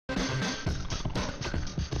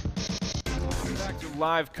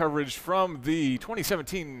live coverage from the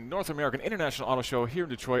 2017 North American International Auto Show here in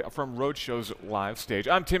Detroit from Roadshow's live stage.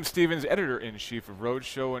 I'm Tim Stevens, editor-in-chief of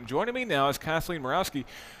Roadshow, and joining me now is Kathleen Murawski,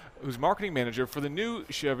 who's marketing manager for the new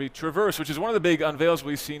Chevy Traverse, which is one of the big unveils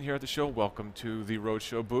we've seen here at the show. Welcome to the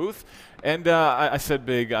Roadshow booth. And I said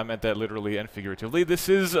big, I meant that literally and figuratively. This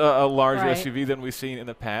is a larger SUV than we've seen in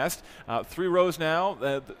the past. 3 rows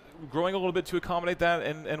now, growing a little bit to accommodate that.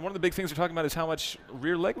 And one of the big things we're talking about is how much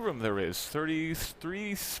rear legroom there is.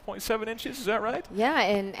 33.7 inches, is that right? Yeah,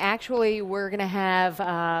 and actually we're going to have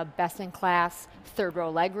best-in-class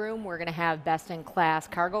third-row legroom. We're going to have best-in-class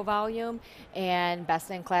cargo volume and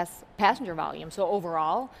best-in-class passenger volume. So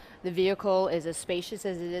overall, the vehicle is as spacious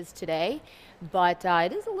as it is today, but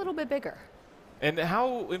it is a little bit bigger. And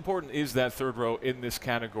how important is that third row in this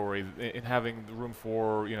category, in having the room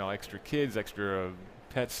for, you know, extra kids, extra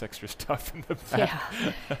pets, extra stuff in the back?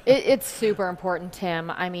 Yeah, it's super important,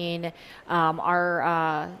 Tim. I mean,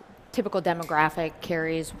 our typical demographic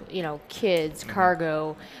carries, you know, kids,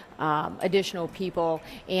 cargo, additional people,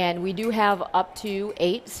 and we do have up to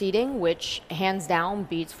 8 seating, which hands down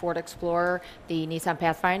beats Ford Explorer, the Nissan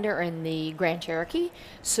Pathfinder, and the Grand Cherokee.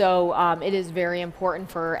 So it is very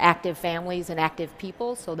important for active families and active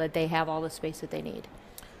people so that they have all the space that they need.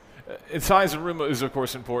 Size and room is, of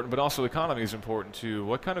course, important, but also economy is important, too.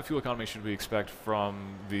 What kind of fuel economy should we expect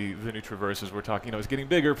from the new Traverses we're talking? You know, it's getting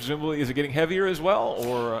bigger, presumably. Is it getting heavier as well,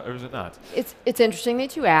 or is it not? It's interesting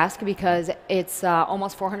that you ask, because it's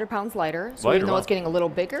almost 400 pounds lighter. So even though it's getting a little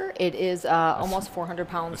bigger, it is almost 400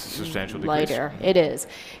 pounds lighter. It is.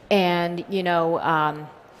 And, you know,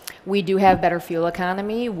 we do have better fuel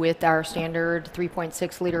economy with our standard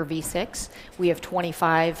 3.6 liter V6. We have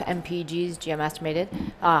 25 mpgs GM estimated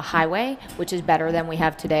highway, which is better than we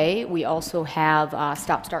have today. We also have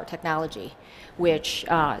stop-start technology, which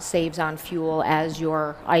saves on fuel as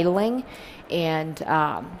you're idling. And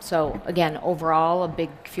so, again, overall, a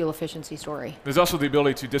big fuel efficiency story. There's also the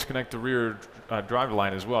ability to disconnect the rear drive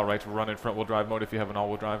line as well, right, to run in front-wheel drive mode if you have an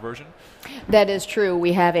all-wheel drive version? That is true.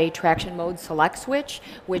 We have a traction mode select switch,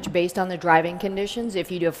 which based on the driving conditions, if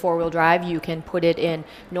you do a 4-wheel drive, you can put it in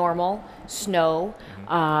normal, snow,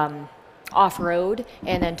 off-road,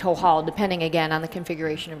 and then tow haul, depending, again, on the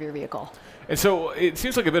configuration of your vehicle. And so it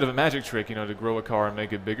seems like a bit of a magic trick, you know, to grow a car and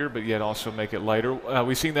make it bigger, but yet also make it lighter.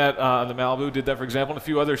 We've seen that on the Malibu, did that, for example, and a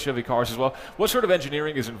few other Chevy cars as well. What sort of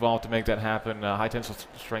engineering is involved to make that happen? High tensile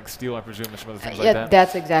strength steel, I presume, and some other things like that?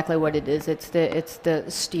 That's exactly what it is. It's the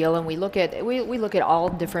steel, and we look at all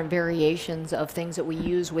different variations of things that we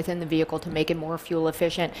use within the vehicle to make it more fuel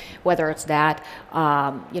efficient, whether it's that,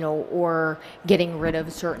 you know, or getting rid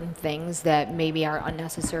of certain things that maybe are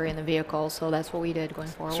unnecessary in the vehicle. So that's what we did going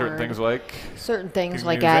forward. Certain things like? Certain things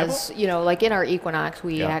like, as you know, like in our Equinox,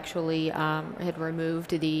 we actually had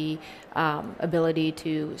removed the ability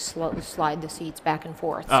to slide the seats back and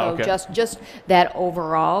forth. So just that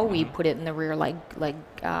overall, we put it in the rear leg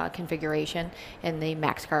configuration in the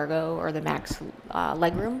max cargo or the max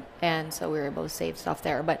legroom, and so we were able to save stuff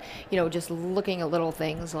there. But you know, just looking at little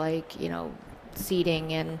things like, you know,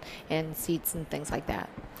 seating and seats and things like that.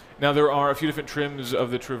 Now, there are a few different trims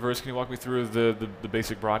of the Traverse. Can you walk me through the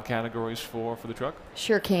basic broad categories for the truck?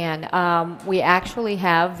 Sure can. We actually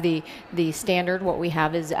have the standard, what we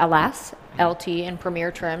have is LS, LT, and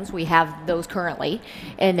Premier trims. We have those currently.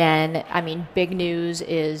 And then, I mean, big news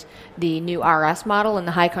is the new RS model and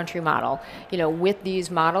the High Country model. You know, with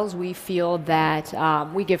these models, we feel that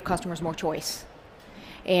we give customers more choice.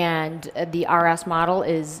 And the RS model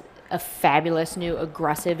is a fabulous new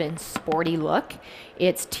aggressive and sporty look.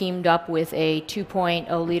 It's teamed up with a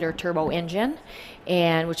 2.0 liter turbo engine,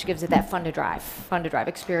 and which gives it that fun to drive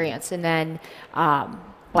experience. And then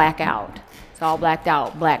blackout. It's all blacked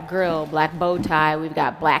out. Black grille, black bow tie. We've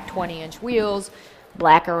got black 20-inch wheels,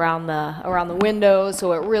 black around the windows.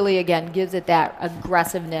 So it really, again, gives it that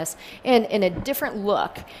aggressiveness and in a different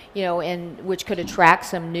look, you know, and which could attract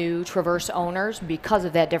some new Traverse owners because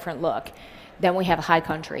of that different look. Then we have High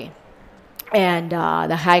Country. And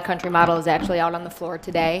the High Country model is actually out on the floor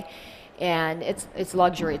today. And it's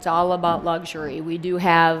luxury. It's all about luxury. We do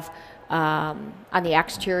have, on the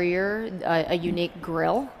exterior, a unique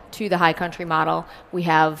grille to the High Country model. We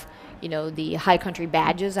have, you know, the High Country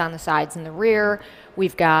badges on the sides and the rear.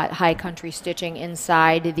 We've got High Country stitching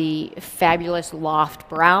inside the fabulous loft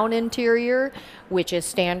brown interior, which is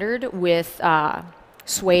standard with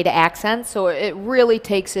suede accents. So it really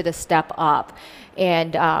takes it a step up.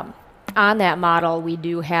 And on that model, we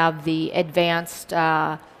do have the advanced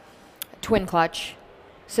twin clutch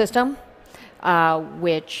system,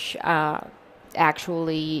 which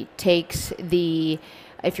actually takes the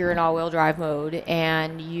if you're in all-wheel drive mode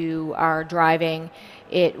and you are driving,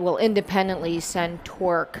 it will independently send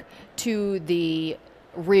torque to the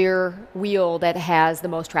rear wheel that has the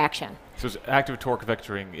most traction. So it's active torque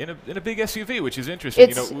vectoring in a big SUV, which is interesting.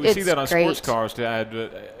 We see that on great. sports cars to add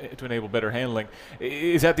to enable better handling.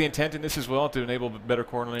 Is that the intent in this as well, to enable better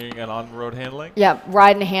cornering and on-road handling? Yeah,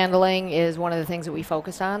 ride and handling is one of the things that we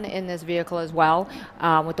focus on in this vehicle as well.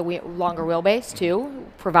 With the longer wheelbase too,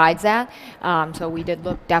 provides that. So we did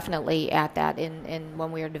look definitely at that in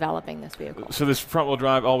when we were developing this vehicle. So this front-wheel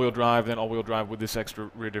drive, all-wheel drive, then all-wheel drive with this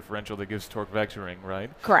extra rear differential that gives torque vectoring,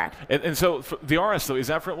 right? Correct. And so for the RS though, is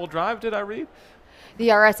that front-wheel drive? Did I read?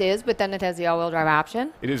 The RS is, but then it has the all-wheel drive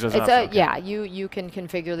option. It is as an option. Okay. Yeah, you can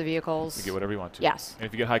configure the vehicles. You get whatever you want to. Yes. And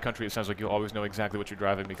if you get high country, it sounds like you'll always know exactly what you're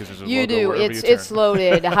driving because there's a you logo do. wherever It's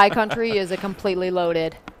loaded. High country is a completely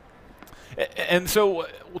loaded. And so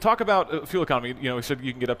we'll talk about fuel economy. We said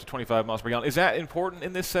you can get up to 25 miles per gallon. Is that important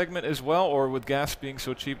in this segment as well, or with gas being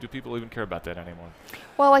so cheap, do people even care about that anymore?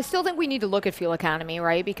 Well, I still think we need to look at fuel economy,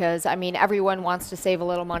 right? Because, I mean, everyone wants to save a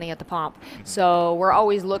little money at the pump. So we're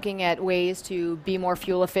always looking at ways to be more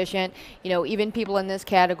fuel efficient. Even people in this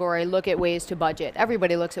category look at ways to budget.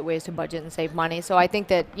 Everybody looks at ways to budget and save money. So I think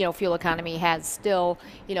that, fuel economy has still,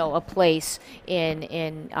 a place in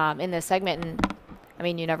this segment. And I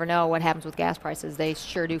mean, you never know what happens with gas prices. They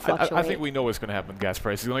sure do fluctuate. I think we know what's going to happen with gas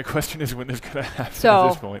prices. The only question is when it's going to happen at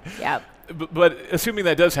this point. Yeah. But assuming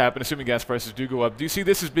that does happen, assuming gas prices do go up, do you see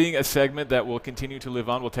this as being a segment that will continue to live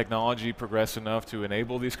on? Will technology progress enough to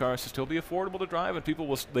enable these cars to still be affordable to drive, and people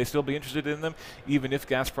will they still be interested in them, even if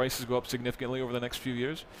gas prices go up significantly over the next few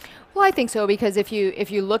years? Well, I think so, because if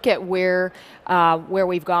you look at where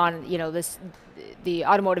we've gone, the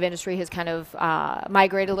automotive industry has kind of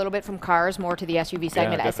migrated a little bit from cars more to the SUV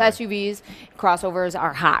segment. As SUVs, crossovers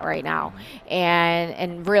are hot right now,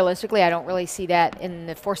 and realistically, I don't really see that in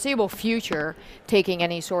the foreseeable future taking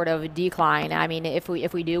any sort of decline. I mean, if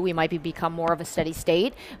we do, we might become more of a steady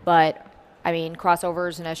state, but I mean,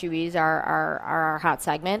 crossovers and SUVs are our hot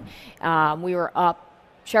segment. We were up.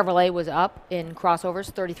 Chevrolet was up in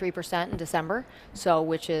crossovers 33% in December, so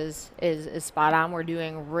which is spot on. We're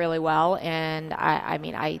doing really well, and I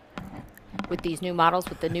mean, with these new models,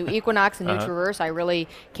 with the new Equinox and new Traverse, I really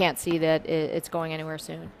can't see that it's going anywhere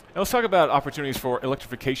soon. Now let's talk about opportunities for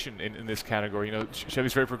electrification in this category.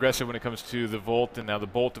 Chevy's very progressive when it comes to the Volt, and now the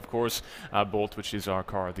Bolt, of course, Bolt, which is our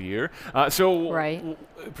car of the year.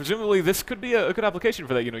 Presumably this could be a good application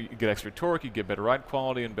for that. You get extra torque, you get better ride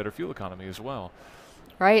quality, and better fuel economy as well.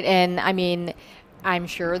 Right, and I mean, I'm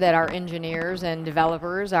sure that our engineers and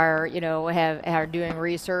developers are, are doing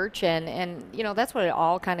research, and that's what it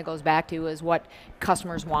all kind of goes back to, is what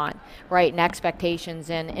customers want, right, and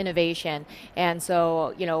expectations and innovation. And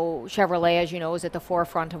so, Chevrolet, as you know, is at the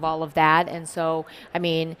forefront of all of that. And so, I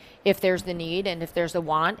mean, if there's the need and if there's the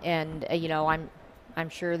want, and I'm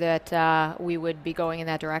sure that we would be going in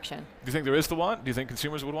that direction. Do you think there is the want? Do you think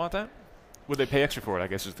consumers would want that? Would they pay extra for it, I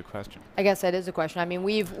guess, is the question. I guess that is the question. I mean,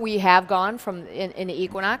 we have gone from, in the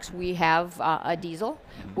Equinox, we have a diesel,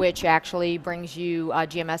 which actually brings you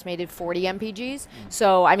GMS-mated 40 MPGs.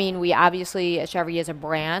 So, I mean, we obviously, Chevy as a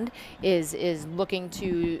brand, is looking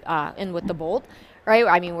to, and with the Bolt, right?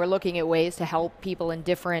 I mean, we're looking at ways to help people in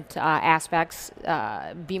different aspects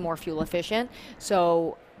be more fuel efficient.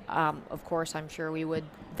 So, of course, I'm sure we would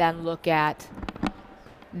then look at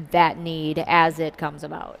that need as it comes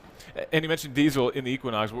about. And you mentioned diesel in the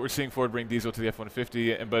Equinox. We're seeing Ford bring diesel to the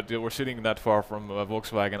F-150, but we're sitting not far from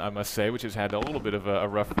Volkswagen, I must say, which has had a little bit of a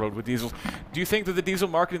rough road with diesels. Do you think that the diesel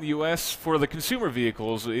market in the U.S. for the consumer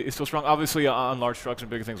vehicles is still strong? Obviously, on large trucks and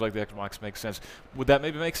bigger things like the Equinox makes sense. Would that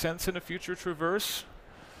maybe make sense in a future Traverse?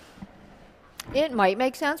 It might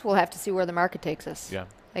make sense. We'll have to see where the market takes us. Yeah.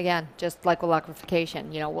 Again, just like with electrification,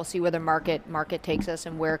 we'll see where the market takes us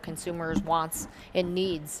and where consumers' wants and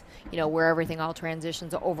needs, where everything all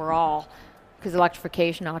transitions overall. Because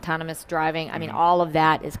electrification, autonomous driving, I mean, all of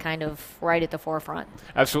that is kind of right at the forefront.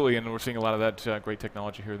 Absolutely, and we're seeing a lot of that great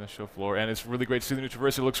technology here in the show floor. And it's really great to see the new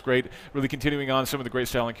Traverse. It looks great, really continuing on some of the great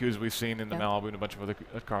styling cues we've seen in the Malibu and a bunch of other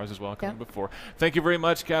cars as well coming before. Thank you very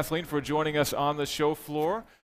much, Kathleen, for joining us on the show floor.